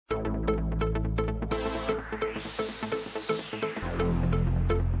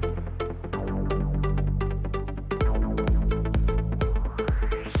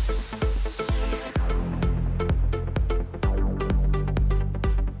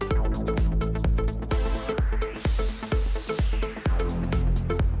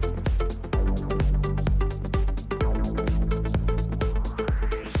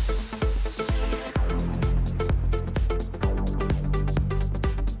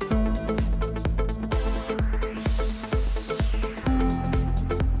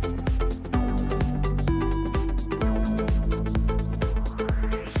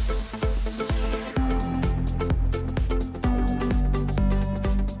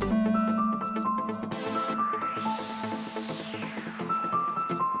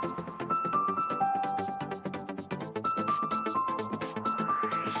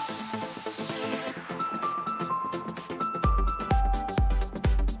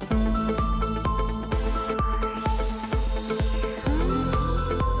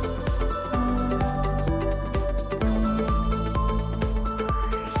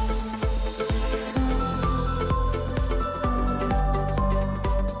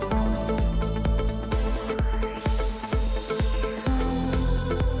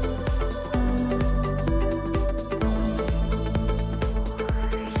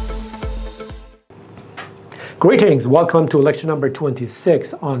Greetings, welcome to lecture number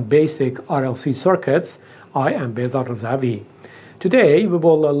 26 on basic RLC circuits. I am Razavi. Today we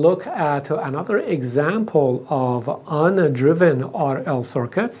will look at another example of undriven RL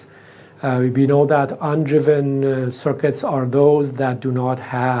circuits. We know that undriven circuits are those that do not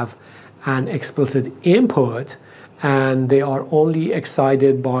have an explicit input and they are only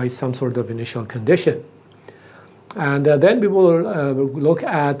excited by some sort of initial condition. And then we will look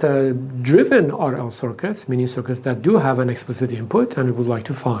at driven RL circuits, meaning circuits that do have an explicit input, and we would like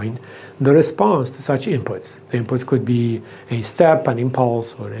to find the response to such inputs. The inputs could be a step, an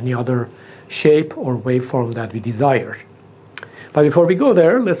impulse, or any other shape or waveform that we desire. But before we go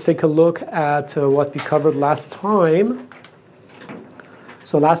there, let's take a look at what we covered last time.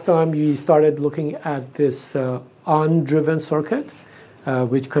 So last time we started looking at this undriven circuit,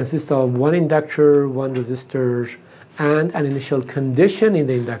 which consists of one inductor, one resistor, and an initial condition in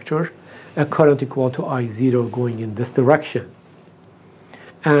the inductor, a current equal to I0 going in this direction.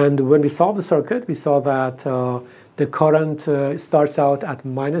 And when we solved the circuit, we saw that the current starts out at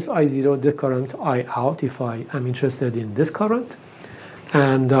minus I0, the current I out, if I am interested in this current.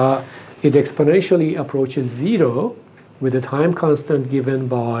 And it exponentially approaches 0 with a time constant given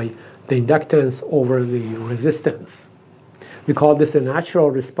by the inductance over the resistance. We call this the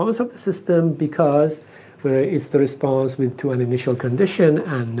natural response of the system because it's the response to an initial condition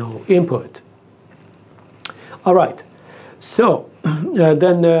and no input. All right, so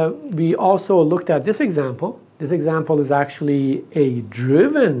then we also looked at this example. This example is actually a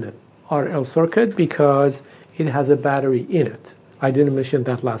driven RL circuit because it has a battery in it. I didn't mention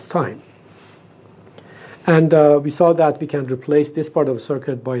that last time. And we saw that we can replace this part of the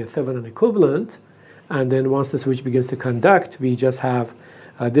circuit by a Thevenin equivalent. And then once the switch begins to conduct, we just have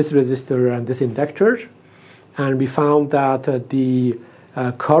this resistor and this inductor. And we found that the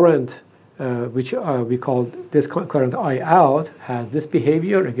current, which we call this current I out, has this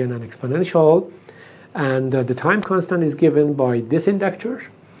behavior, again an exponential. And the time constant is given by this inductor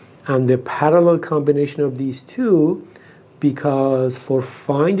and the parallel combination of these two, because for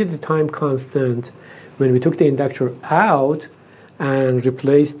finding the time constant, when we took the inductor out, and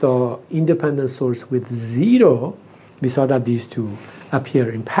replace the independent source with 0, we saw that these two appear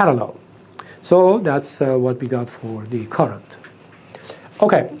in parallel. So that's what we got for the current.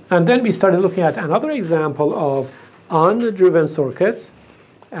 Okay, and then we started looking at another example of undriven circuits,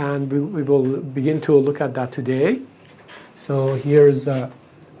 and we will begin to look at that today. So here's our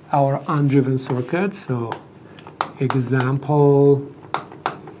undriven circuit. So example.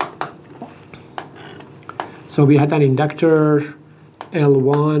 So we had an inductor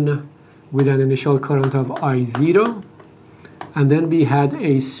L1 with an initial current of I0, and then we had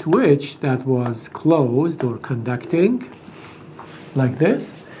a switch that was closed or conducting like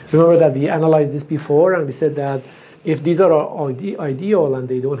this. Remember that we analyzed this before and we said that if these are ideal and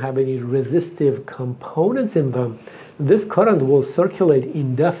they don't have any resistive components in them, this current will circulate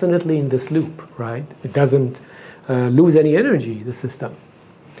indefinitely in this loop, right? It doesn't lose any energy, the system.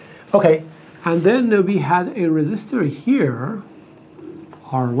 Okay, and then we had a resistor here,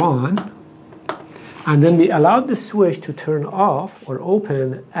 R1, and then we allowed the switch to turn off or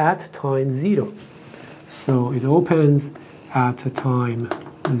open at time 0. So it opens at time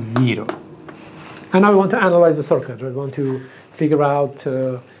 0. And now we want to analyze the circuit. We want to figure out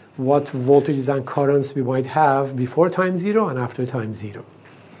what voltages and currents we might have before time 0 and after time 0.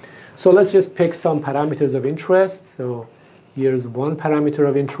 So let's just pick some parameters of interest. So here's one parameter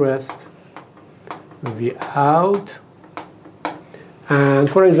of interest, V out. And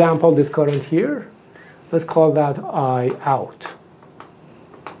for example, this current here, let's call that I out.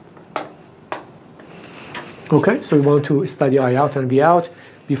 Okay, so we want to study I out and V out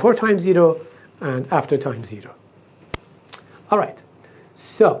before time 0 and after time 0. All right,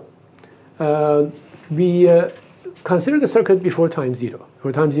 so we consider the circuit before time 0.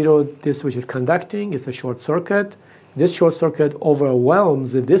 Before time 0, this switch is conducting, it's a short circuit. This short circuit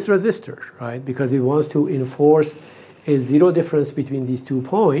overwhelms this resistor, right? Because it wants to enforce a 0 difference between these 2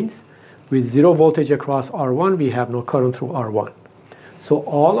 points. With 0 voltage across R1, we have no current through R1. So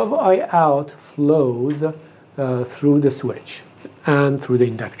all of I out flows through the switch and through the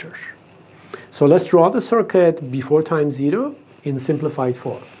inductor. So let's draw the circuit before time 0 in simplified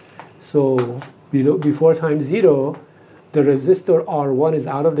form. So before time 0, the resistor R1 is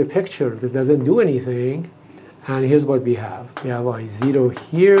out of the picture. This doesn't do anything. And here's what we have. We have I0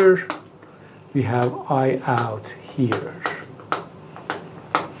 here. We have I out here.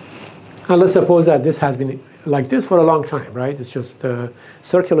 And let's suppose that this has been like this for a long time, right? It's just a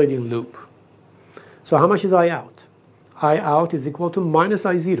circulating loop. So how much is I out? I out is equal to minus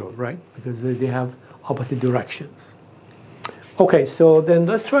I0, right? Because they have opposite directions. Okay, so then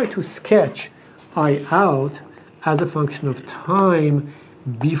let's try to sketch I out as a function of time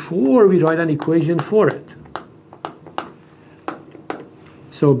before we write an equation for it.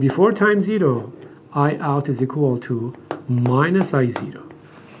 So before time 0, I out is equal to minus I0.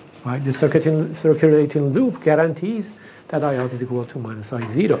 Right? The circulating loop guarantees that I out is equal to minus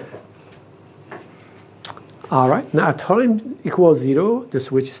I0. All right, now at time equals 0, the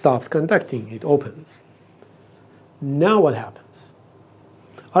switch stops conducting, it opens. Now what happens?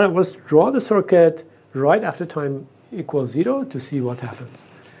 All right, let's draw the circuit right after time equals 0 to see what happens.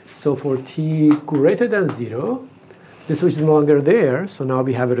 So for t greater than 0, the switch is no longer there, so now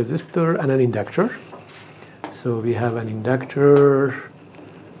we have a resistor and an inductor. So we have an inductor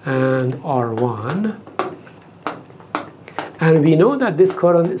and R1. And we know that this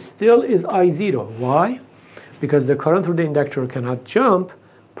current still is I0. Why? Because the current through the inductor cannot jump,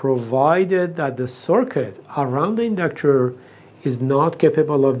 provided that the circuit around the inductor is not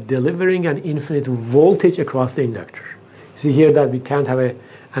capable of delivering an infinite voltage across the inductor. You see here that we can't have an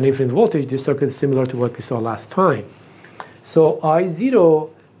infinite voltage. This circuit is similar to what we saw last time. So I0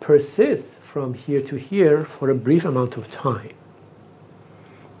 persists from here to here for a brief amount of time.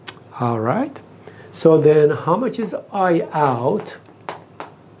 All right. So then how much is I out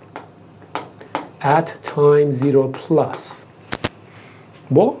at time 0 plus?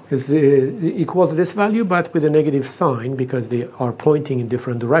 Well, it's equal to this value, but with a negative sign because they are pointing in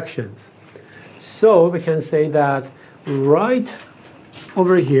different directions. So we can say that right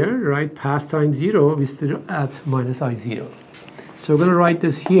over here, right past time 0, we're still at minus I0. So we're going to write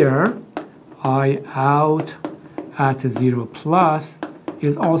this here. I out at 0 plus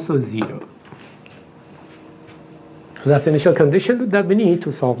is also 0. So that's the initial condition that we need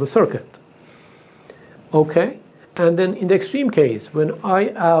to solve the circuit. Okay, and then in the extreme case, when I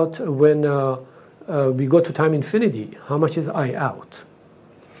out, when we go to time infinity, how much is I out?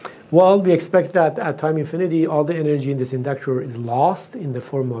 Well, we expect that at time infinity, all the energy in this inductor is lost in the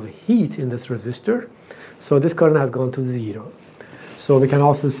form of heat in this resistor. So this current has gone to 0. So we can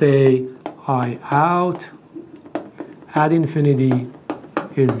also say I out at infinity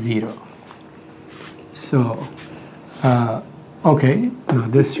is 0. So, okay, now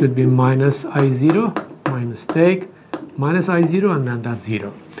this should be minus I0. My mistake, minus I0, and then that's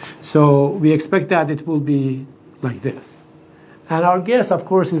 0. So we expect that it will be like this. And our guess, of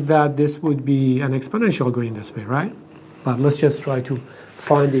course, is that this would be an exponential going this way, right? But let's just try to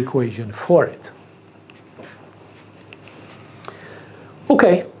find the equation for it.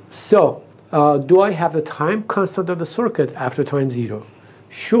 Okay, so do I have the time constant of the circuit after time 0?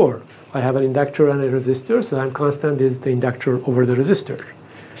 Sure, I have an inductor and a resistor, so time constant is the inductor over the resistor.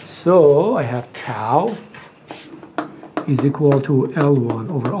 So I have tau is equal to L1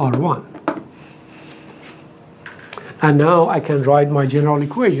 over R1. And now I can write my general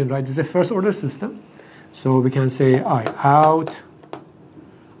equation, right? This is a first order system. So we can say I out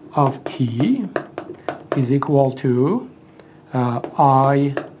of t is equal to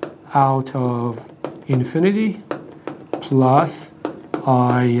I out of infinity plus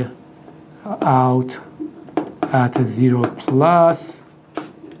I out at 0 plus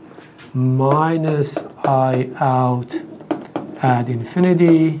minus I out at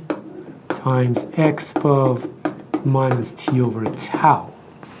infinity times exponent minus t over tau.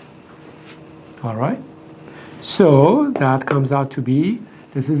 All right? So that comes out to be,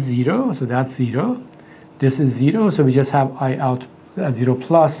 this is 0, so that's 0. This is 0, so we just have I out at 0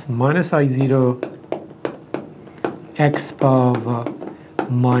 plus minus I0 exponent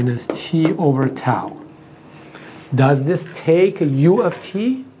minus t over tau. Does this take a u of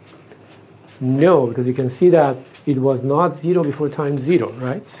t? No, because you can see that it was not 0 before time 0,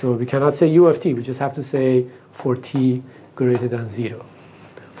 right? So we cannot say u of t. We just have to say for t greater than 0.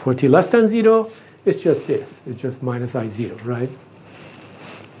 For t less than 0, it's just this. It's just minus I0, right?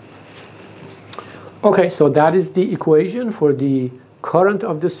 Okay, so that is the equation for the current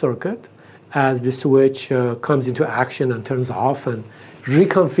of the circuit as the switch comes into action and turns off and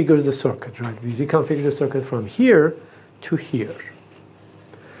reconfigures the circuit, right? We reconfigure the circuit from here to here.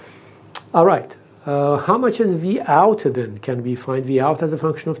 All right, how much is V out then? Can we find V out as a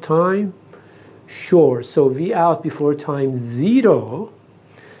function of time? Sure, so V out before time 0,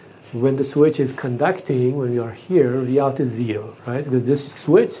 when the switch is conducting, when we are here, V out is 0, right? Because this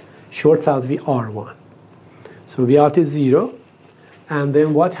switch shorts out VR1. So V out is 0. And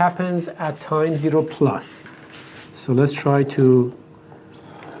then what happens at time 0 plus? So let's try to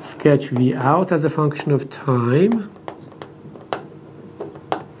sketch V out as a function of time.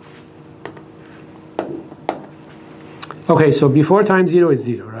 Okay, so before time 0 is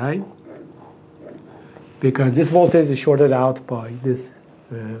 0, right? because this voltage is shorted out by this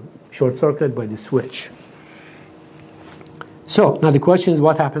short circuit by the switch. So now the question is,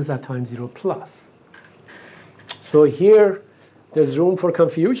 what happens at time 0 plus? So here there's room for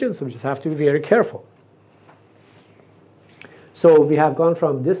confusion, so we just have to be very careful. So we have gone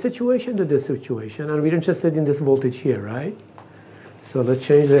from this situation to this situation, and we're interested in this voltage here, right? So let's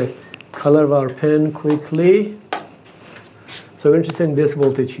change the color of our pen quickly. So we're interested in this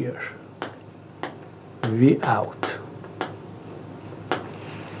voltage here, V out.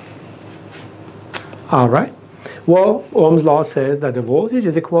 All right. Well, Ohm's law says that the voltage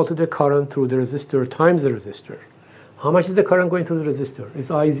is equal to the current through the resistor times the resistor. How much is the current going through the resistor? It's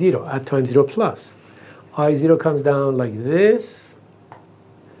I0 at time 0 plus. I0 comes down like this,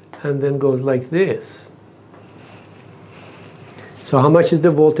 and then goes like this. So how much is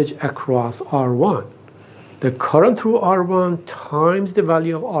the voltage across R1? The current through R1 times the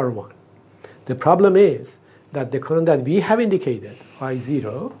value of R1. The problem is that the current that we have indicated,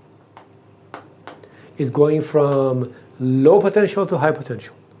 I0, is going from low potential to high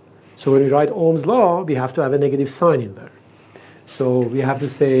potential. So when we write Ohm's law, we have to have a negative sign in there. So we have to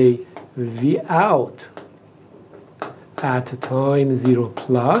say V out at time 0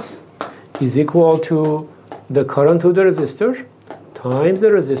 plus is equal to the current through the resistor times the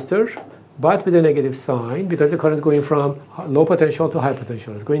resistor, but with a negative sign, because the current is going from low potential to high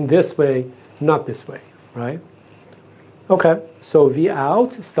potential. It's going this way, not this way, right? Okay, so V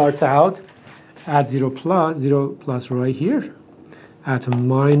out starts out at 0 plus right here at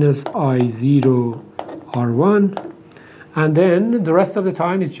minus I0 R1, and then the rest of the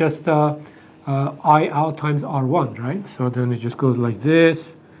time is just I out times R1, right? So then it just goes like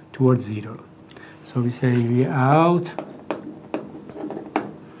this towards 0. So we say V out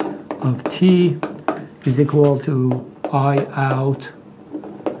of T is equal to I out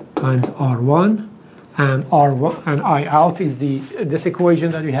times R1, and R1 and I out is this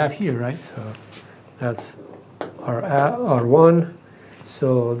equation that we have here, right? So that's R1,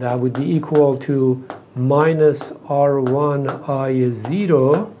 so that would be equal to minus R1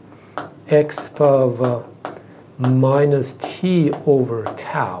 I0 x of minus T over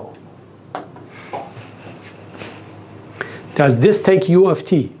tau. Does this take U of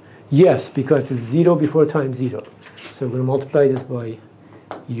T? Yes, because it's 0 before time 0. So we're going to multiply this by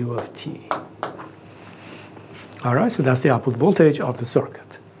U of T. All right, so that's the output voltage of the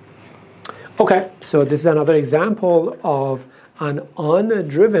circuit. Okay, so this is another example of an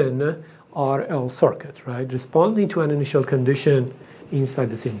undriven RL circuit, right? Responding to an initial condition inside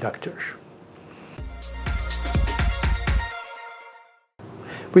this inductor.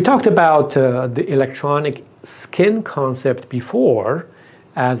 We talked about the electronic skin concept before,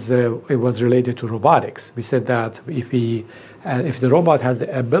 as it was related to robotics. We said that if the robot has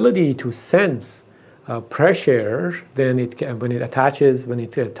the ability to sense pressure, then when it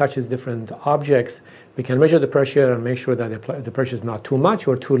touches different objects, we can measure the pressure and make sure that the pressure is not too much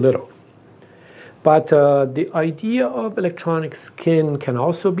or too little. But the idea of electronic skin can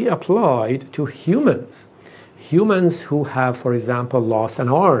also be applied to humans. Humans who have, for example, lost an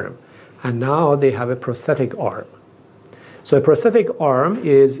arm, and now they have a prosthetic arm. So a prosthetic arm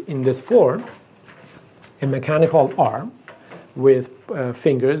is in this form, a mechanical arm with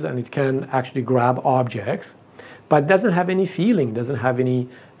fingers, and it can actually grab objects, but doesn't have any feeling, doesn't have any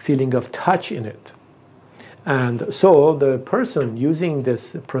feeling of touch in it. And so the person using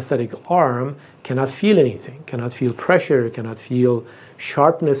this prosthetic arm cannot feel anything, cannot feel pressure, cannot feel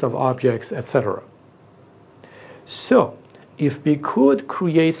sharpness of objects, etc. So if we could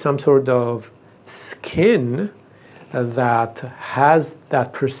create some sort of skin that has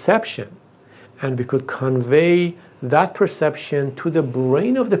that perception, and we could convey that perception to the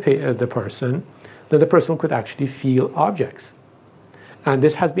brain of the person, then the person could actually feel objects. And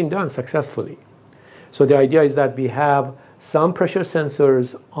this has been done successfully. So the idea is that we have some pressure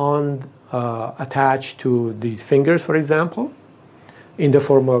sensors attached to these fingers, for example, in the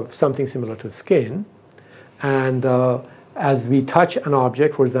form of something similar to skin. And as we touch an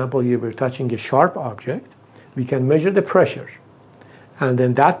object, for example, you were touching a sharp object, we can measure the pressure. And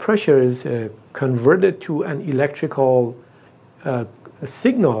then that pressure is converted to an electrical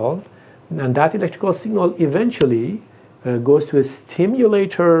signal, and that electrical signal eventually goes to a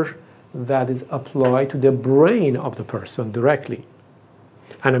stimulator that is applied to the brain of the person directly.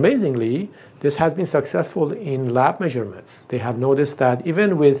 And amazingly, this has been successful in lab measurements. They have noticed that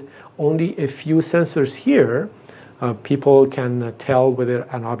even with only a few sensors here, people can tell whether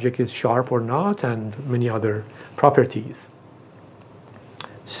an object is sharp or not, and many other properties.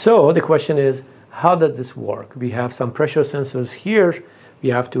 So the question is, how does this work? We have some pressure sensors here. We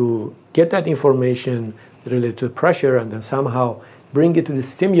have to get that information related to pressure and then somehow bring it to the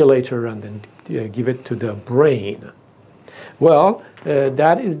stimulator and then give it to the brain? Well,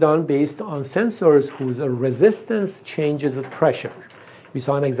 that is done based on sensors whose resistance changes with pressure. We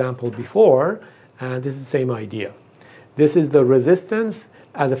saw an example before, and this is the same idea. This is the resistance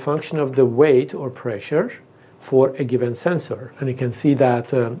as a function of the weight or pressure for a given sensor. And you can see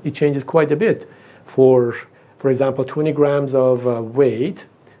that it changes quite a bit. For example, 20 grams of weight,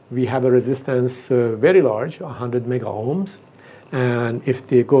 we have a resistance very large, 100 mega ohms. And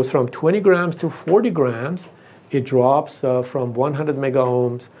if it goes from 20 grams to 40 grams, it drops from 100 mega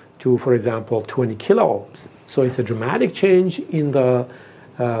ohms to, for example, 20 kilo ohms. So it's a dramatic change in the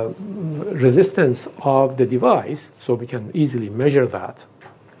resistance of the device, so we can easily measure that.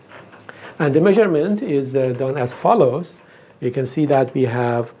 And the measurement is done as follows. You can see that we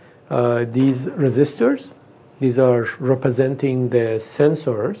have these resistors. These are representing the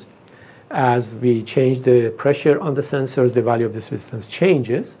sensors. As we change the pressure on the sensors, the value of this resistance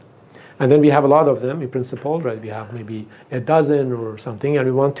changes. And then we have a lot of them in principle, right? We have maybe a dozen or something, and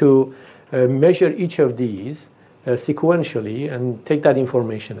we want to measure each of these sequentially and take that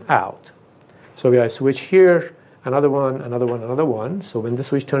information out. So we have a switch here, another one, another one, another one. So when the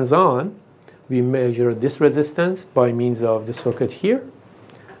switch turns on, we measure this resistance by means of the circuit here,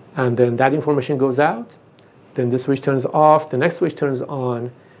 and then that information goes out. Then the switch turns off, the next switch turns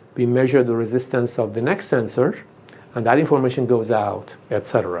on, we measure the resistance of the next sensor, and that information goes out,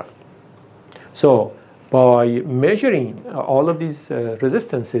 etc. So by measuring all of these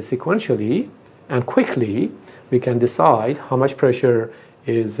resistances sequentially and quickly, we can decide how much pressure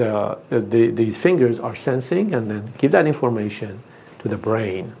is these fingers are sensing and then give that information to the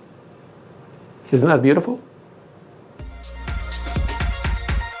brain. Isn't that beautiful?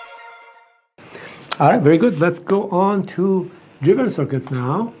 All right, very good. Let's go on to driven circuits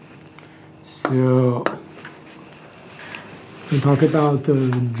now. So we talk about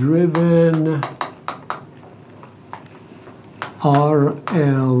driven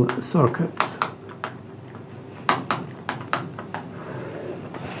RL circuits.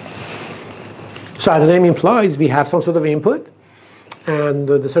 So as the name implies, we have some sort of input, and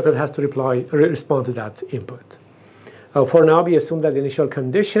the circuit has to respond to that input. For now, we assume that the initial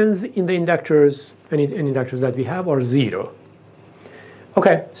conditions in the inductors, any inductors that we have, are 0.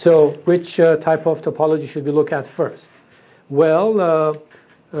 Okay, so which type of topology should we look at first? Well,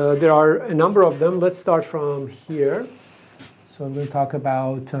 there are a number of them. Let's start from here. So we'll talk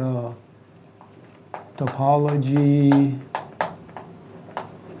about topology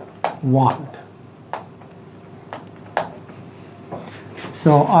 1.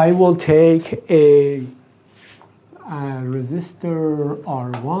 So I will take a resistor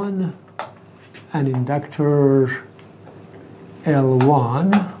R1, an inductor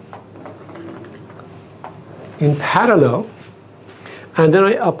L1 in parallel, and then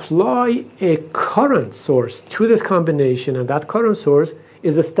I apply a current source to this combination, and that current source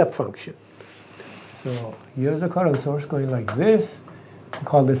is a step function. So here's a current source going like this. We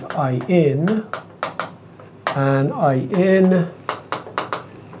call this I in, and I in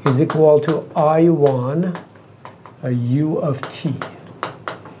is equal to I1 U of t.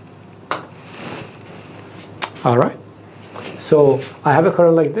 All right. So I have a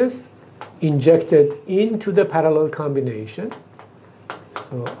current like this injected into the parallel combination.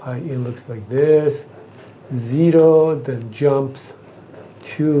 So I in looks like this. 0 then jumps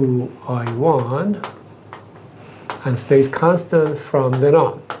to I1 and stays constant from then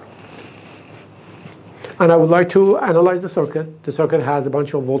on. And I would like to analyze the circuit. The circuit has a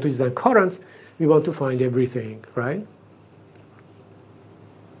bunch of voltages and currents. We want to find everything, right?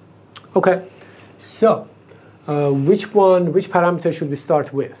 Okay, so which parameter should we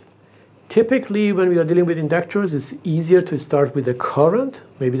start with? Typically, when we are dealing with inductors, it's easier to start with the current,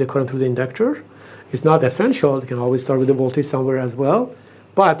 maybe the current through the inductor. It's not essential. You can always start with the voltage somewhere as well,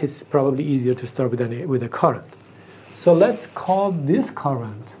 but it's probably easier to start with a current. So let's call this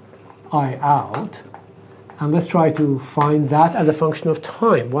current I out, and let's try to find that as a function of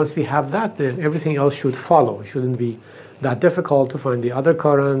time. Once we have that, then everything else should follow. It shouldn't be that difficult to find the other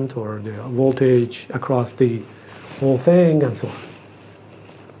current or the voltage across the whole thing and so on.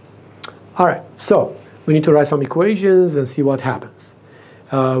 All right, so we need to write some equations and see what happens.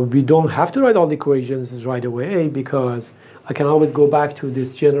 We don't have to write all the equations right away because I can always go back to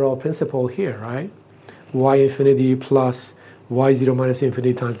this general principle here, right? Y infinity plus y0 minus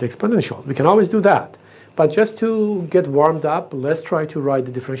infinity times the exponential. We can always do that. But just to get warmed up, let's try to write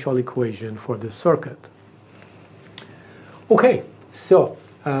the differential equation for this circuit. Okay, so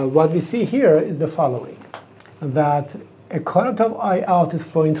what we see here is the following, that a current of I out is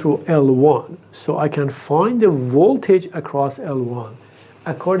flowing through L1. So I can find the voltage across L1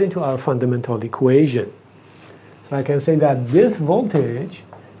 according to our fundamental equation. So I can say that this voltage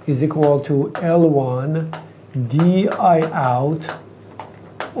is equal to L1 di out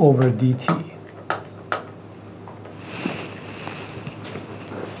over dt.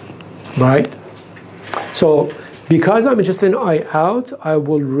 Right? So because I'm interested in I out, I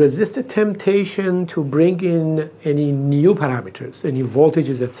will resist the temptation to bring in any new parameters, any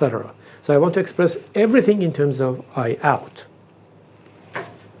voltages, etc. So I want to express everything in terms of I out.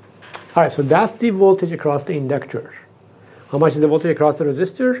 All right, so that's the voltage across the inductor. How much is the voltage across the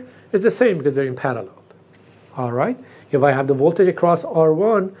resistor? It's the same because they're in parallel. All right, if I have the voltage across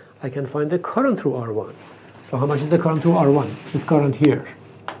R1, I can find the current through R1. So how much is the current through R1? This current here.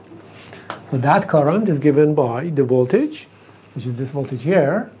 So that current is given by the voltage, which is this voltage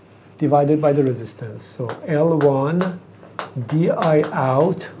here, divided by the resistance. So L1 di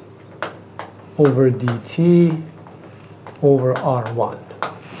out over dt over R1.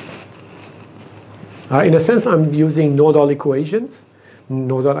 In a sense, I'm using nodal equations,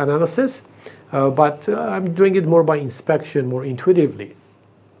 nodal analysis, but I'm doing it more by inspection, more intuitively.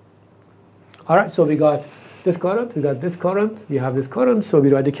 All right, so we got this current, we got this current, we have this current, so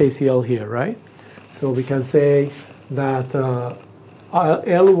we write the KCL here, right? So we can say that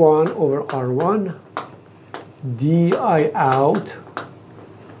L1 over R1 di out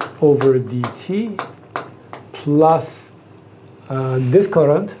over dt plus this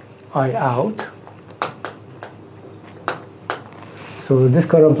current, I out. So this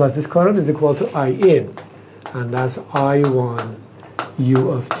current plus this current is equal to I in, and that's I1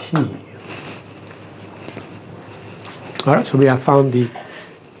 u of t. All right, so we have found the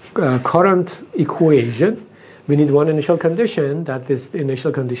current equation. We need one initial condition, that is the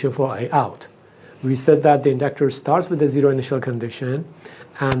initial condition for I out. We said that the inductor starts with a zero initial condition,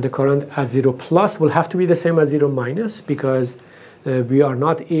 and the current at 0 plus will have to be the same as 0 minus because we are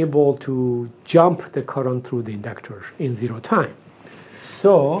not able to jump the current through the inductor in 0 time.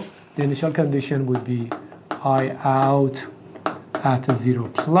 So the initial condition would be I out at 0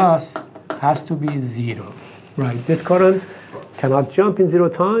 plus has to be 0. Right, this current cannot jump in 0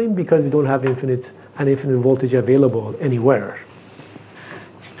 time because we don't have an infinite voltage available anywhere.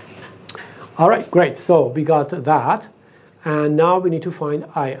 All right, great. So we got that, and now we need to find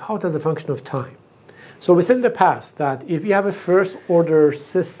I out as a function of time. So we said in the past that if you have a first order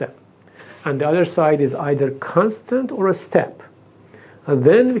system and the other side is either constant or a step,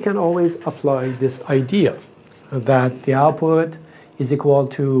 then we can always apply this idea that the output is equal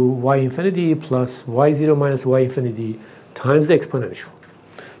to y infinity plus y0 minus y infinity times the exponential.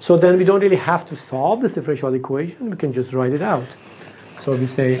 So then we don't really have to solve this differential equation. We can just write it out. So we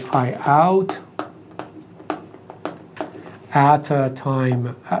say I out at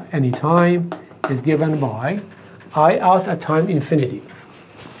any time is given by I out at time infinity.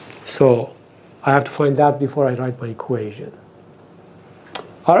 So I have to find that before I write my equation.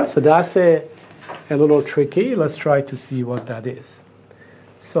 All right, so that's a little tricky. Let's try to see what that is.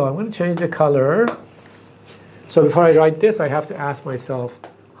 So I'm going to change the color. So before I write this, I have to ask myself,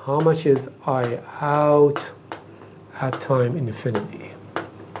 how much is I out at time infinity?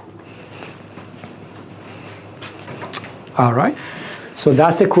 All right. So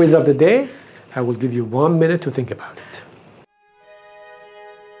that's the quiz of the day. I will give you 1 minute to think about it.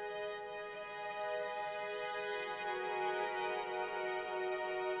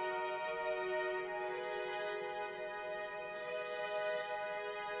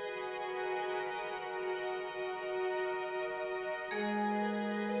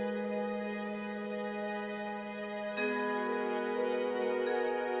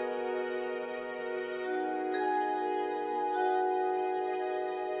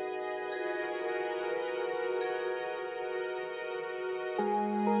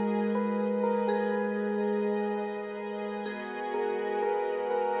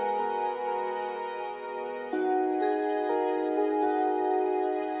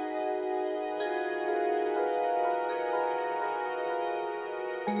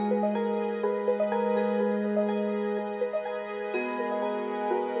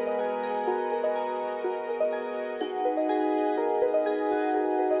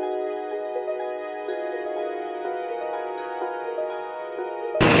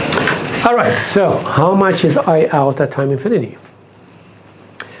 All right, so how much is I out at time infinity?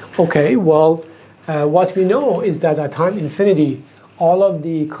 Okay, well, what we know is that at time infinity, all of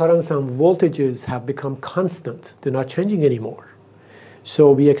the currents and voltages have become constant. They're not changing anymore.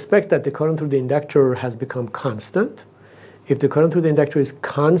 So we expect that the current through the inductor has become constant. If the current through the inductor is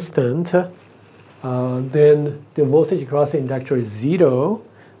constant, then the voltage across the inductor is 0,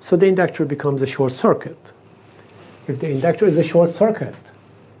 so the inductor becomes a short circuit. If the inductor is a short circuit,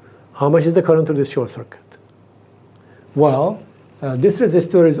 how much is the current through this short circuit? Well, this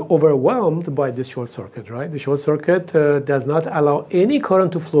resistor is overwhelmed by this short circuit, right? The short circuit does not allow any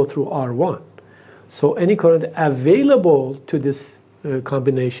current to flow through R1. So any current available to this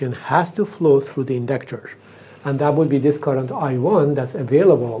combination has to flow through the inductor. And that would be this current I1 that's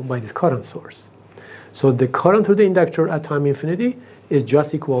available by this current source. So the current through the inductor at time infinity is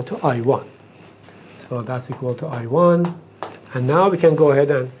just equal to I1. So that's equal to I1. And now we can go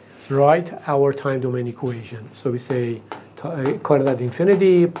ahead and write our time domain equation. So we say current at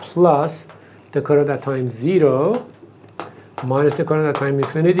infinity plus the current at time 0 minus the current at time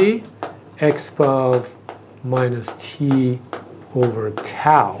infinity x power minus t over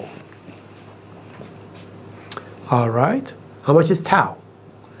tau. All right, how much is tau?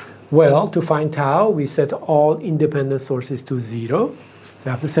 Well, to find tau, we set all independent sources to 0.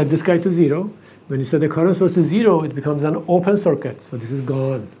 We have to set this guy to 0. When you set the current source to 0, it becomes an open circuit, so this is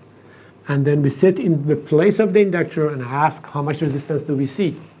gone. And then we sit in the place of the inductor and ask how much resistance do we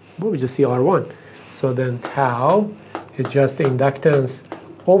see? Well, we just see R1. So then tau is just the inductance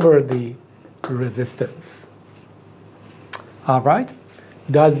over the resistance. All right.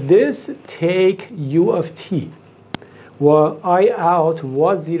 Does this take U of t? Well, I out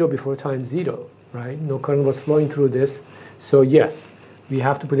was 0 before time 0, right? No current was flowing through this. So yes, we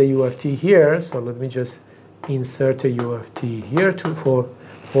have to put a U of t here. So let me just insert a U of t here for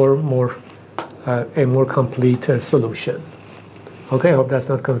a more complete solution. Okay, I hope that's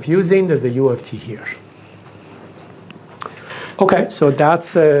not confusing. There's a U of t here. Okay, so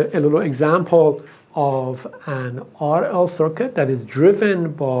that's a little example of an RL circuit that is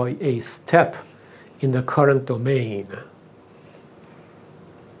driven by a step in the current domain.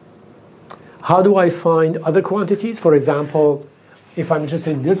 How do I find other quantities? For example, if I'm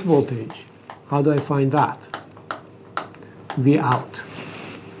interested in this voltage, how do I find that? V out.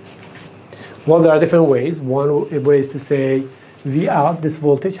 Well, there are different ways. One way is to say V out, this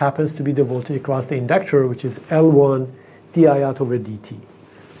voltage happens to be the voltage across the inductor, which is L1 di out over dt.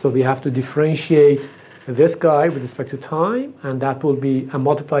 So we have to differentiate this guy with respect to time, and that will be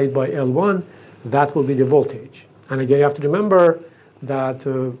multiplied by L1. That will be the voltage. And again, you have to remember that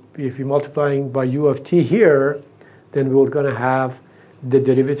if you're multiplying by U of t here, then we're going to have the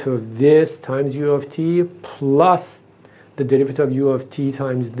derivative of this times U of t plus the derivative of U of t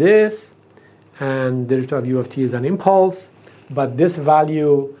times this, and the derivative of U of t is an impulse, but this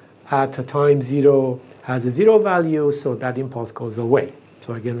value at time 0 has a 0 value, so that impulse goes away.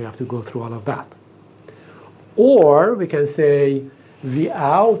 So again, we have to go through all of that. Or we can say V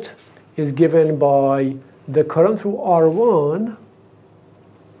out is given by the current through R1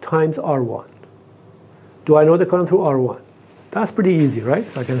 times R1. Do I know the current through R1? That's pretty easy, right?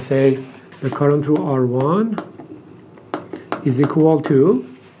 So I can say the current through R1 is equal to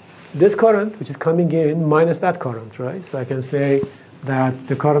this current, which is coming in, minus that current, right? So I can say that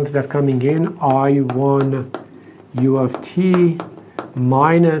the current that's coming in, I1 U of t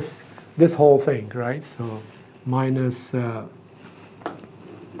minus this whole thing, right? So minus, it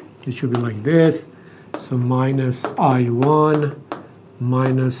should be like this. So minus I1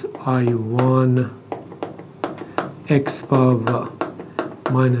 minus I1 x power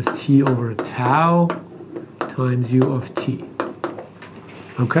minus t over tau times U of t.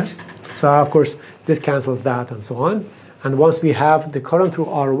 Okay? So of course, this cancels that and so on. And once we have the current through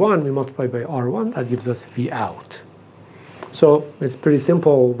R1, we multiply by R1, that gives us V out. So it's pretty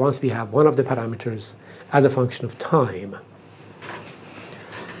simple once we have one of the parameters as a function of time.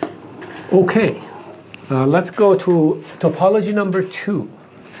 Okay, let's go to topology number 2.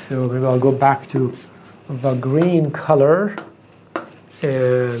 So maybe I'll go back to the green color,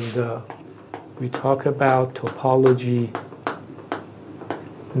 and we talk about topology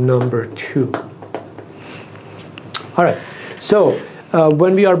number 2. All right, so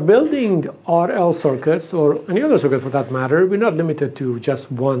when we are building RL circuits, or any other circuit for that matter, we're not limited to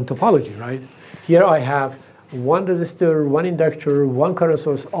just one topology, right? Here I have one resistor, one inductor, one current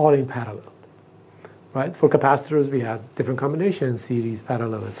source, all in parallel, right? For capacitors, we have different combinations, series,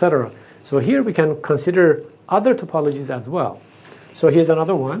 parallel, etc. So here we can consider other topologies as well. So here's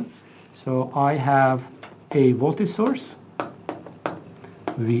another one. So I have a voltage source,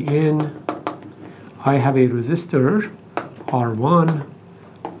 V in. I have a resistor, R1.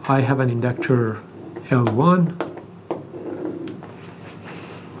 I have an inductor, L1.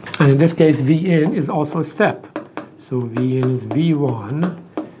 And in this case, V in is also a step. So V in is V1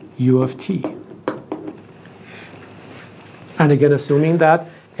 U of t. And again, assuming that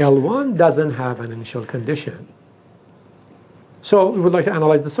L1 doesn't have an initial condition. So we would like to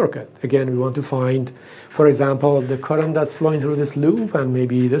analyze the circuit. Again, we want to find, for example, the current that's flowing through this loop and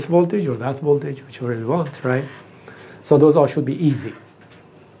maybe this voltage or that voltage, whichever we want, right? So those all should be easy.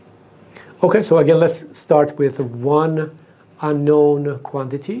 Okay, so again, let's start with one unknown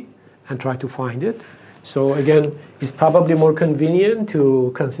quantity and try to find it. So again, it's probably more convenient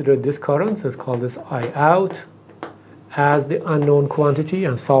to consider this current, let's call this I out, as the unknown quantity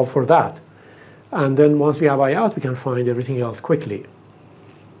and solve for that. And then once we have I out, we can find everything else quickly.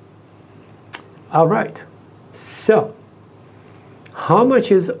 All right, so how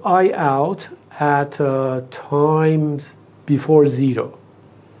much is I out at times before 0?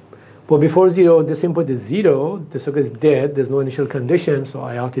 Well, before 0, this input is 0, the circuit is dead, there's no initial condition, so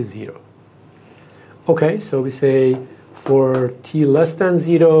I out is 0. Okay, so we say for t less than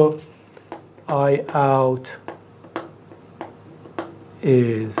 0, I out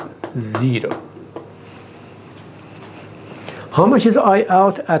is 0. How much is I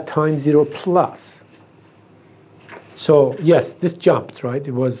out at time 0 plus? So yes, this jumped, right?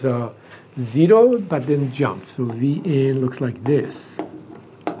 It was 0, but then jumped. So V in looks like this.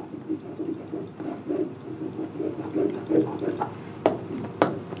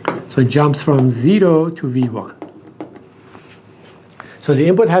 So it jumps from 0 to V1. So the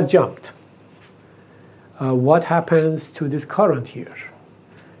input has jumped. What happens to this current here?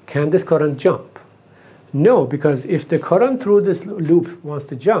 Can this current jump? No, because if the current through this loop wants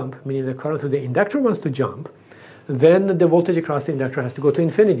to jump, meaning the current through the inductor wants to jump, then the voltage across the inductor has to go to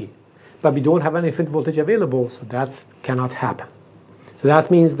infinity. But we don't have an infinite voltage available, so that cannot happen. So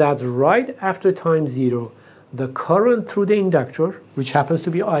that means that right after time 0, the current through the inductor, which happens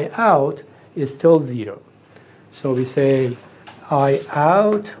to be I out, is still 0. So we say I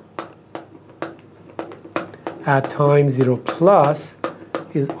out at time 0 plus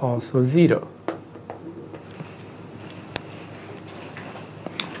is also 0.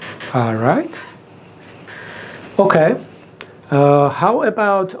 All right. Okay. How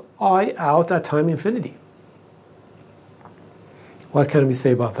about I out at time infinity? What can we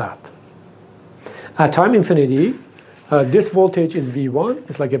say about that? At time infinity, this voltage is V1,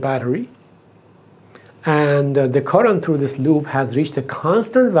 it's like a battery. And the current through this loop has reached a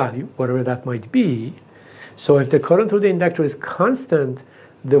constant value, whatever that might be. So if the current through the inductor is constant,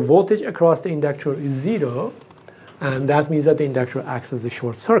 the voltage across the inductor is 0, and that means that the inductor acts as a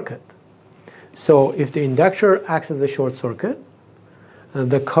short circuit. So if the inductor acts as a short circuit,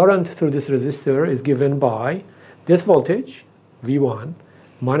 the current through this resistor is given by this voltage, V1,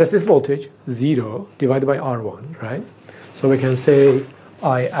 minus this voltage, 0, divided by R1, right? So we can say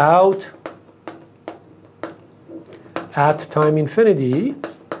I out at time infinity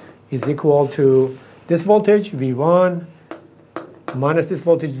is equal to this voltage, V1, minus this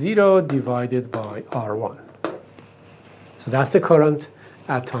voltage, 0, divided by R1. So that's the current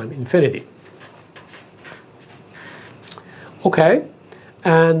at time infinity. Okay,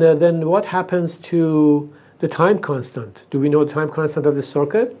 and then what happens to the time constant? Do we know the time constant of the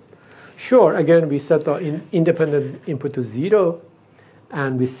circuit? Sure, again, we set the independent input to 0,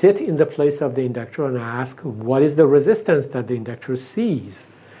 and we sit in the place of the inductor and ask, what is the resistance that the inductor sees?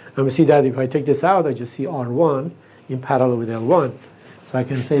 And we see that if I take this out, I just see R1 in parallel with L1. So I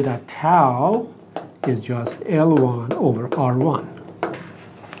can say that tau is just L1 over R1.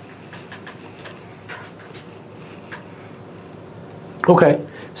 Okay,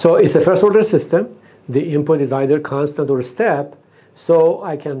 so it's a first order system. The input is either constant or step. So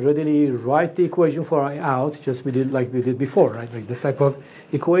I can readily write the equation for I out, just like we did before, right? Like this type of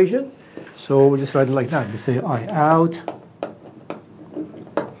equation. So we'll just write it like that. We say I out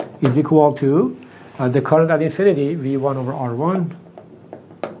is equal to the current at infinity, V1 over R1,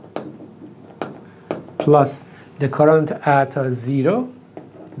 plus the current at 0,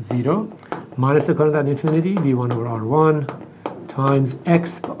 minus the current at infinity, V1 over R1, times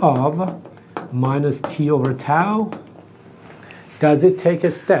x of minus t over tau. Does it take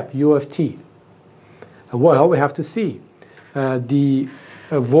a step, u of t? Well, we have to see. The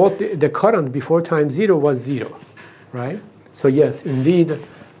current before time 0 was 0, right? So yes, indeed,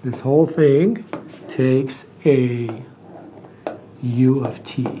 this whole thing takes a u of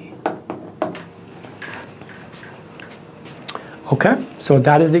t. Okay, so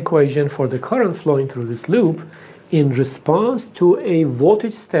that is the equation for the current flowing through this loop in response to a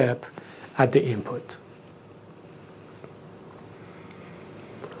voltage step at the input.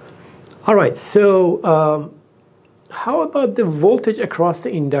 All right, so how about the voltage across the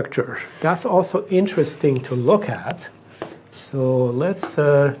inductor? That's also interesting to look at. So let's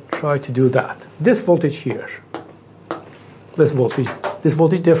try to do that. This voltage here, this voltage this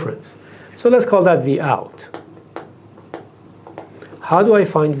voltage difference. So let's call that V out. How do I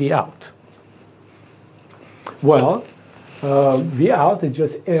find V out? Well, V out is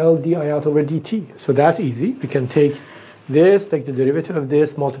just L di out over dt. So that's easy. We can take this, take the derivative of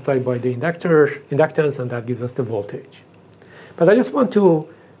this, multiply by the inductance, and that gives us the voltage. But I just want to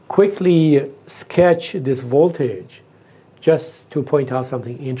quickly sketch this voltage just to point out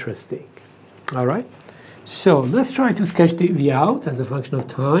something interesting. All right? So let's try to sketch the V out as a function of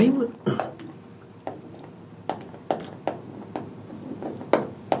time.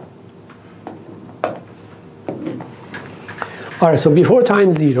 All right, so before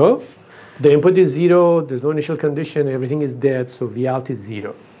time 0, the input is 0, there's no initial condition, everything is dead, so V out is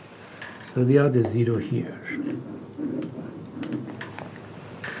 0. So V out is 0 here.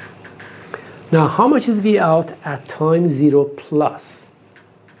 Now, how much is V out at time 0 plus?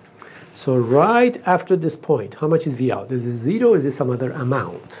 So right after this point, how much is V out? Is it 0 or is it some other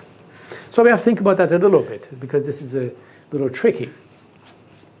amount? So we have to think about that a little bit, because this is a little tricky.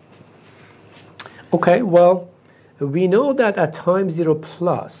 Okay, well, we know that at time 0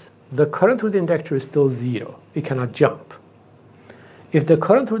 plus, the current through the inductor is still 0. It cannot jump. If the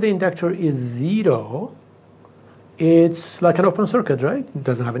current through the inductor is 0, it's like an open circuit, right? It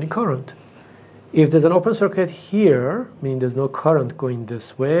doesn't have any current. If there's an open circuit here, meaning there's no current going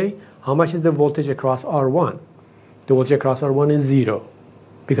this way, how much is the voltage across R1? The voltage across R1 is 0,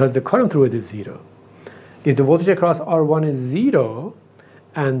 because the current through it is 0. If the voltage across R1 is 0,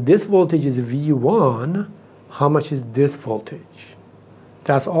 and this voltage is V1, how much is this voltage?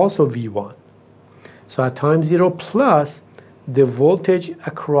 That's also V1. So at time 0 plus, the voltage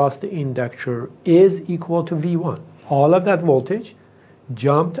across the inductor is equal to V1. All of that voltage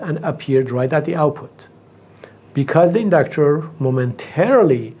jumped and appeared right at the output. Because the inductor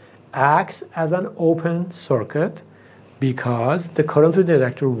momentarily acts as an open circuit, because the current through the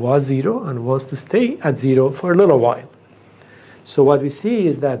inductor was 0 and wants to stay at 0 for a little while. So what we see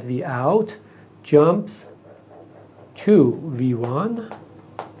is that V out jumps to V1,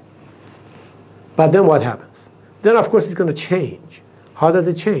 but then what happens? Then of course it's going to change. How does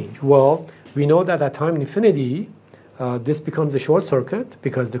it change? Well, we know that at time infinity, this becomes a short circuit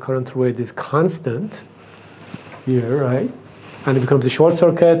because the current through it is constant here, right? And it becomes a short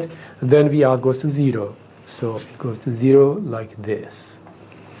circuit, then V out goes to 0. So it goes to 0 like this.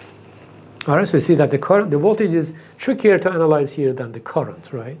 All right, so you see that the voltage is trickier to analyze here than the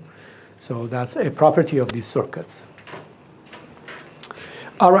current, right? So that's a property of these circuits.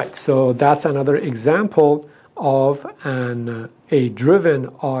 All right, so that's another example of a driven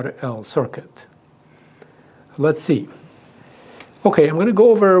RL circuit. Let's see. Okay, I'm going to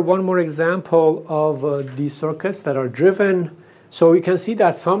go over one more example of these circuits that are driven. So we can see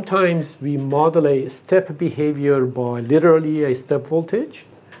that sometimes we model a step behavior by literally a step voltage.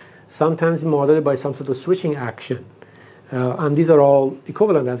 Sometimes we model it by some sort of switching action. And these are all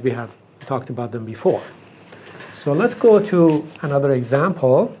equivalent as we have talked about them before. So let's go to another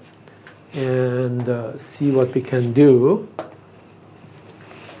example and see what we can do.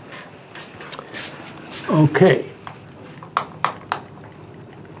 Okay.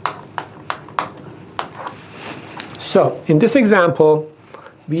 So in this example,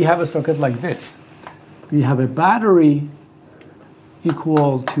 we have a circuit like this. We have a battery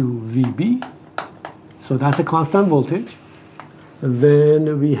equal to VB. So that's a constant voltage. And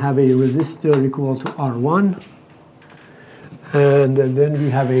then we have a resistor equal to R1. And then we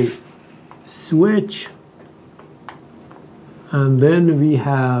have a switch. And then we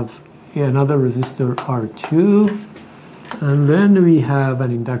have another resistor R2. And then we have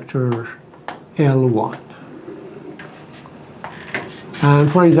an inductor L1.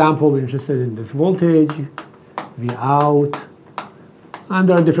 And for example, we're interested in this voltage, V out. And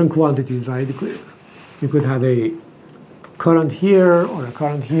there are different quantities, right? You could have a current here, or a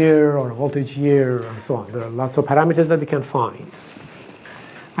current here, or a voltage here, and so on. There are lots of parameters that we can find.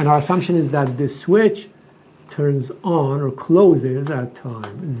 And our assumption is that this switch turns on or closes at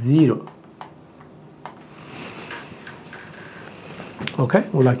time 0. Okay,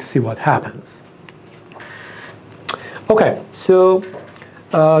 we'd like to see what happens. Okay, so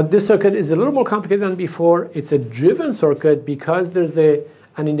this circuit is a little more complicated than before. It's a driven circuit because there's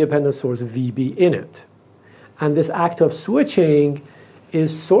an independent source VB in it. And this act of switching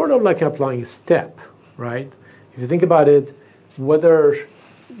is sort of like applying a step, right? If you think about it, whether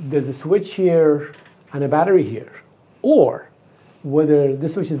there's a switch here and a battery here, or whether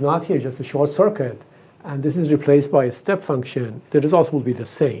this switch is not here, just a short circuit, and this is replaced by a step function, the results will be the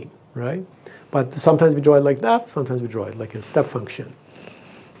same, right? But sometimes we draw it like that, sometimes we draw it like a step function.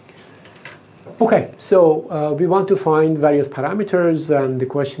 Okay, so we want to find various parameters, and the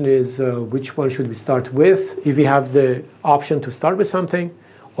question is which one should we start with? If we have the option to start with something,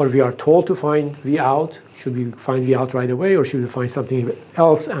 or we are told to find V out, should we find V out right away, or should we find something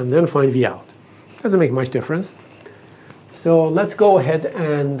else and then find V out? Doesn't make much difference. So let's go ahead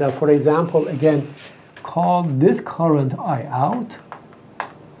and, for example, again, call this current I out.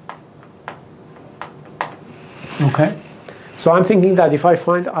 Okay. So I'm thinking that if I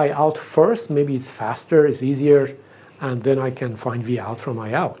find I out first, maybe it's faster, it's easier, and then I can find V out from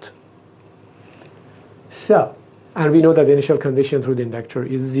I out. So, and we know that the initial condition through the inductor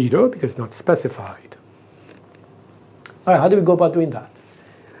is 0 because it's not specified. All right, how do we go about doing that?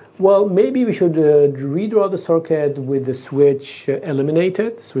 Well, maybe we should redraw the circuit with the switch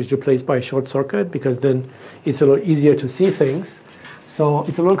eliminated, switch replaced by a short circuit, because then it's a little easier to see things. So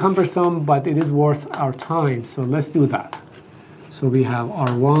it's a little cumbersome, but it is worth our time. So let's do that. So we have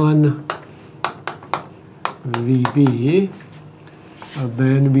R1, VB, and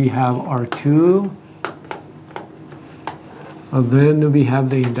then we have R2, and then we have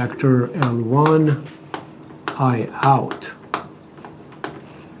the inductor L1, I out.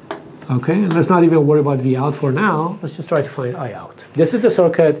 Okay, and let's not even worry about V out for now. Let's just try to find I out. This is the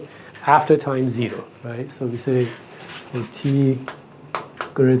circuit after time 0, right? So we say for t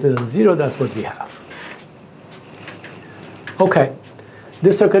greater than 0, that's what we have. Okay,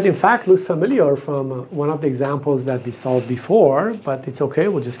 this circuit in fact looks familiar from one of the examples that we solved before, but it's okay,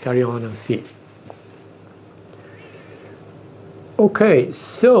 we'll just carry on and see. Okay,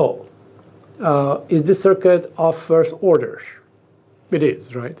 so is this circuit of first order? It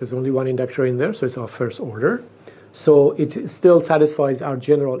is, right? There's only one inductor in there, so it's of first order. So it still satisfies our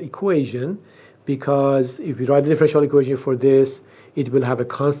general equation, because if we write the differential equation for this, it will have a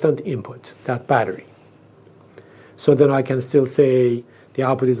constant input, that battery. So then I can still say the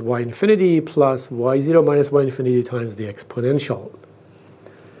output is y infinity plus y0 minus y infinity times the exponential.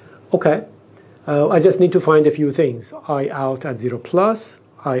 Okay, I just need to find a few things. I out at 0 plus,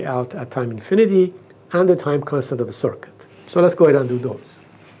 I out at time infinity, and the time constant of the circuit. So let's go ahead and do those.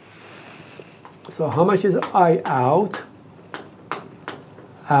 So how much is I out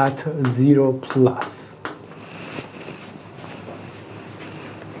at 0 plus?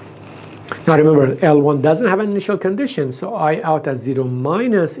 Now remember, L1 doesn't have an initial condition, so I out at 0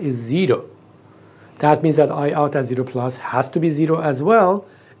 minus is 0. That means that I out at 0 plus has to be 0 as well,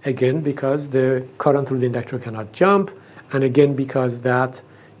 again because the current through the inductor cannot jump, and again because that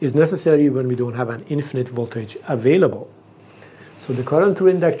is necessary when we don't have an infinite voltage available. So the current through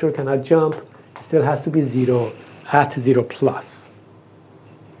inductor cannot jump, it still has to be 0 at 0 plus.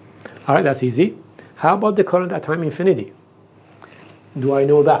 All right, that's easy. How about the current at time infinity? Do I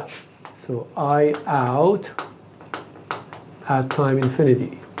know that? So I out at time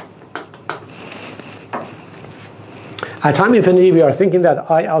infinity. At time infinity, we are thinking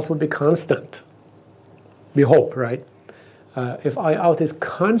that I out will be constant. We hope, right? If I out is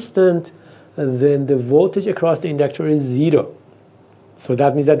constant, then the voltage across the inductor is 0. So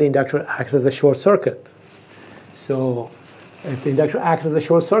that means that the inductor acts as a short circuit. So if the inductor acts as a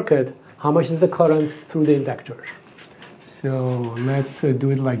short circuit, how much is the current through the inductor? So let's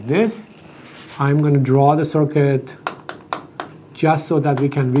do it like this. I'm going to draw the circuit just so that we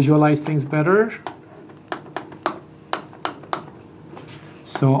can visualize things better.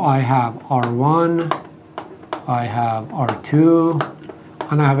 So I have R1, I have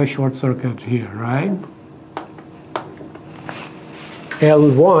R2, and I have a short circuit here, right?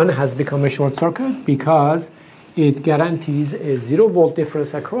 L1 has become a short circuit because it guarantees a 0 volt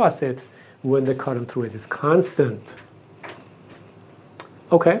difference across it when the current through it is constant.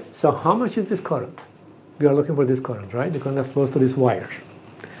 Okay, so how much is this current? We are looking for this current, right? The current that flows through this wire.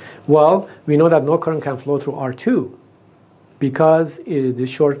 Well, we know that no current can flow through R2 because the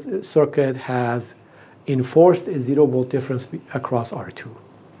short circuit has enforced a 0 volt difference across R2.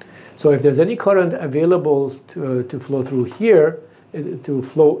 So if there's any current available to flow through here, to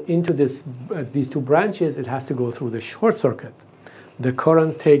flow into these two branches, it has to go through the short circuit. The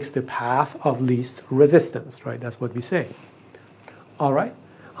current takes the path of least resistance, right? That's what we say. All right.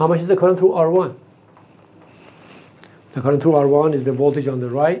 How much is the current through R1? The current through R1 is the voltage on the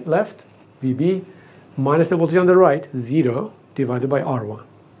right, left, VB, minus the voltage on the right, 0, divided by R1.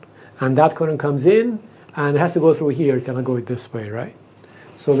 And that current comes in, and it has to go through here. It cannot go this way, right?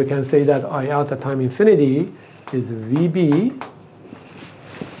 So we can say that I out at time infinity is VB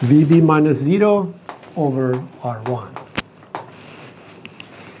minus 0 over R1.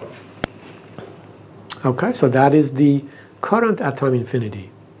 Okay, so that is the current at time infinity.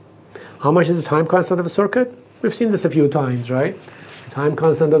 How much is the time constant of a circuit? We've seen this a few times, right? The time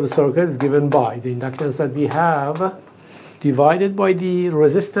constant of the circuit is given by the inductance that we have divided by the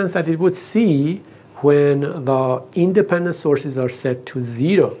resistance that it would see when the independent sources are set to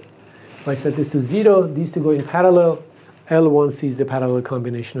 0. If I set this to 0, these two go in parallel. L1 sees the parallel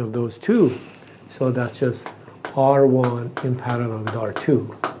combination of those two. So that's just R1 in parallel with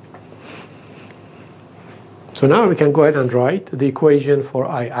R2. So now we can go ahead and write the equation for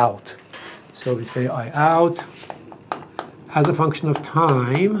I out. So we say I out as a function of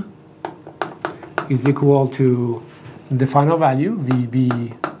time is equal to the final value,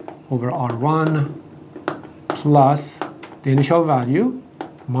 VB over R1, plus the initial value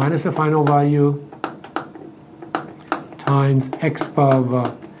minus the final value times x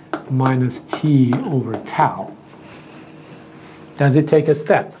power minus t over tau. Does it take a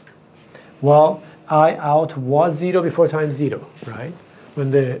step? Well, I out was 0 before time 0, right?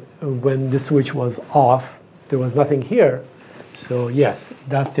 When the switch was off, there was nothing here. So yes, it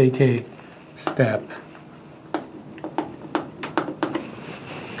does take a step.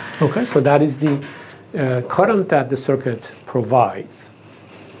 Okay, so that is the current that the circuit provides.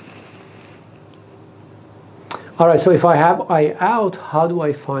 All right, so if I have I out, how do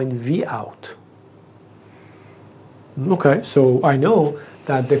I find V out? Okay, so I know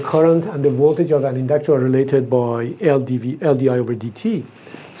that the current and the voltage of an inductor are related by LDI over dt.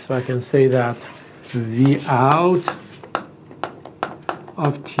 So I can say that V out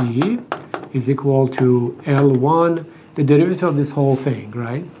of t is equal to L1, the derivative of this whole thing,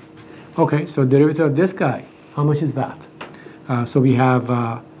 right? Okay, so derivative of this guy, how much is that? So we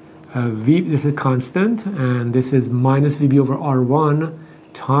have V, this is constant, and this is minus VB over R1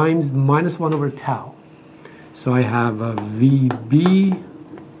 times minus 1 over tau. So I have VB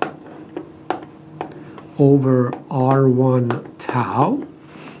over R1 tau.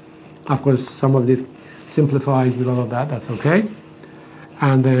 Of course, some of this simplifies with all of that, that's okay.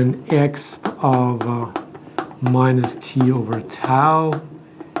 And then x of minus t over tau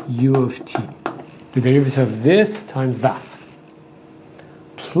u of t. The derivative of this times that,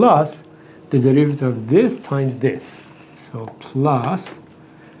 plus the derivative of this times this. So plus,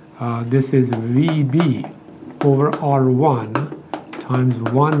 this is VB over R1 times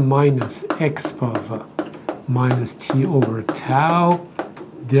 1 minus x power minus t over tau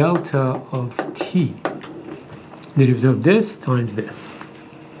delta of t. Derivative of this times this,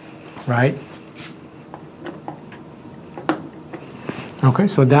 right? Okay,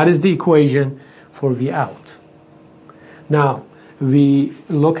 so that is the equation for V out. Now, we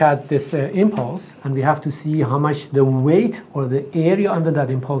look at this impulse, and we have to see how much the weight or the area under that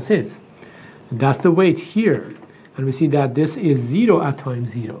impulse is. That's the weight here, and we see that this is 0 at time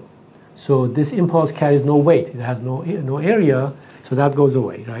 0. So this impulse carries no weight. It has no area, so that goes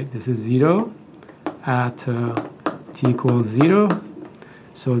away, right? This is 0 at t equals 0.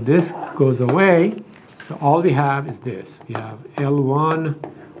 So this goes away. So all we have is this. We have L1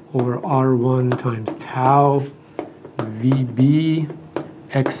 over R1 times tau VB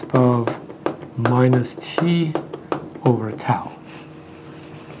x power minus t over tau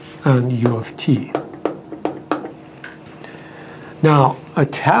and u of t. Now, a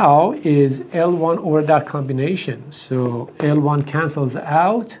tau is L1 over that combination. So L1 cancels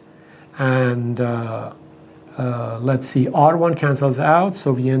out, and let's see, R1 cancels out,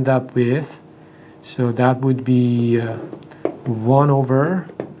 so we end up with, so that would be 1 over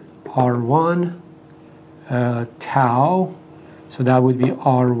R1 tau, so that would be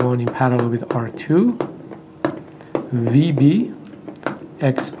R1 in parallel with R2, VB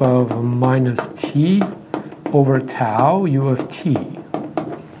x power minus t over tau u of t.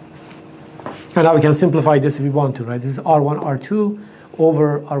 And now we can simplify this if we want to, right? This is R1 R2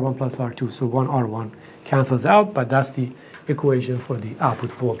 over R1 plus R2, so 1 R1 cancels out, but that's the equation for the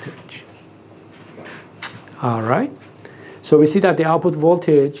output voltage. All right, so we see that the output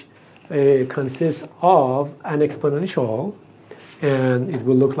voltage consists of an exponential, and it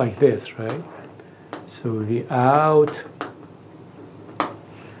will look like this, right? So V out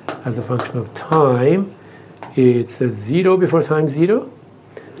as a function of time, it's a 0 before time 0,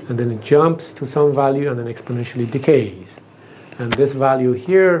 and then it jumps to some value and then exponentially decays. And this value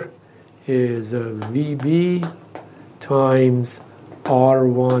here is VB times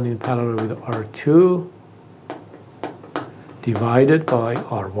R1 in parallel with R2 divided by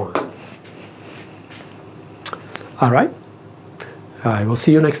R1. All right, I will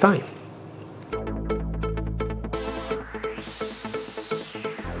see you next time.